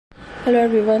Hello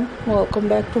everyone, welcome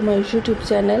back to my YouTube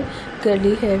channel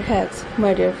Curly Hair Hacks.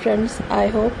 My dear friends, I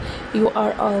hope you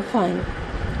are all fine.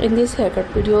 In these haircut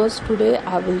videos today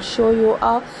I will show you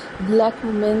a black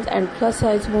women's and plus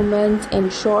size women's in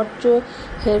short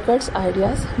haircuts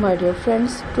ideas. My dear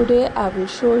friends, today I will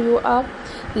show you a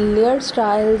layered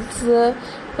styles,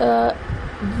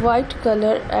 white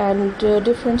color and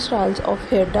different styles of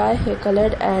hair dye, hair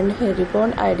colored and hair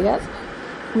ribbon ideas.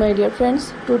 My dear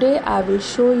friends, today I will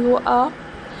show you a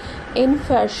in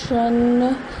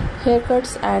fashion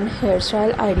haircuts and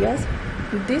hairstyle ideas.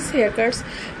 These haircuts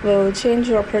will change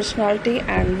your personality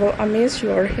and will amaze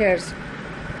your hairs.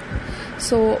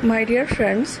 So my dear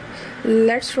friends,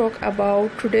 let's talk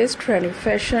about today's trendy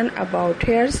fashion about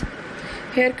hairs,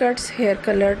 haircuts, hair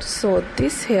colored. So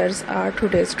these hairs are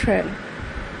today's trend.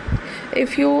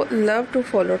 If you love to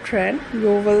follow trend,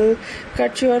 you will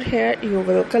cut your hair, you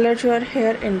will color your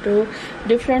hair into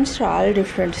different style,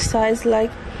 different size like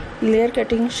layer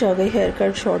cutting, shaggy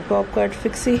haircut, short bob cut,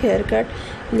 fixie haircut,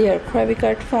 layer curvy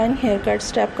cut, fine haircut,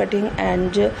 step cutting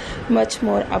and much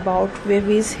more about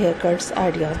wavy haircuts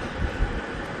idea.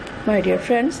 My dear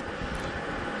friends,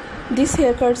 these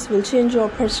haircuts will change your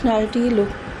personality, look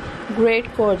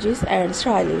great, gorgeous and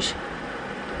stylish.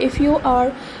 If you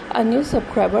are a new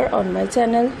subscriber on my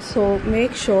channel, so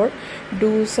make sure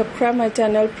do subscribe my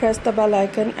channel, press the bell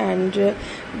icon and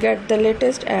get the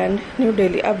latest and new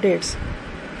daily updates.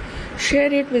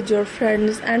 Share it with your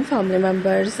friends and family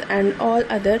members and all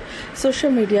other social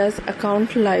media's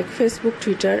account like Facebook,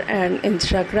 Twitter and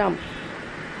Instagram.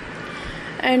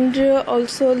 And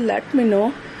also let me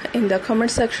know in the comment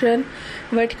section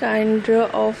what kind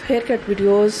of haircut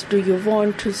videos do you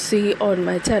want to see on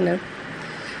my channel.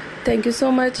 Thank you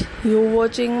so much you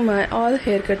watching my all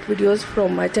haircut videos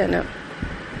from my channel.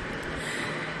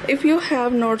 If you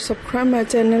have not subscribed my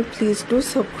channel, please do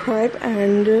subscribe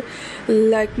and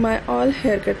like my all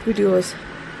haircut videos.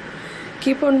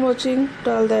 Keep on watching.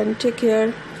 Till then, take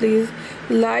care. Please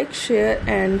like, share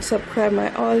and subscribe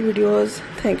my all videos.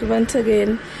 Thank you once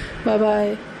again. Bye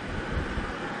bye.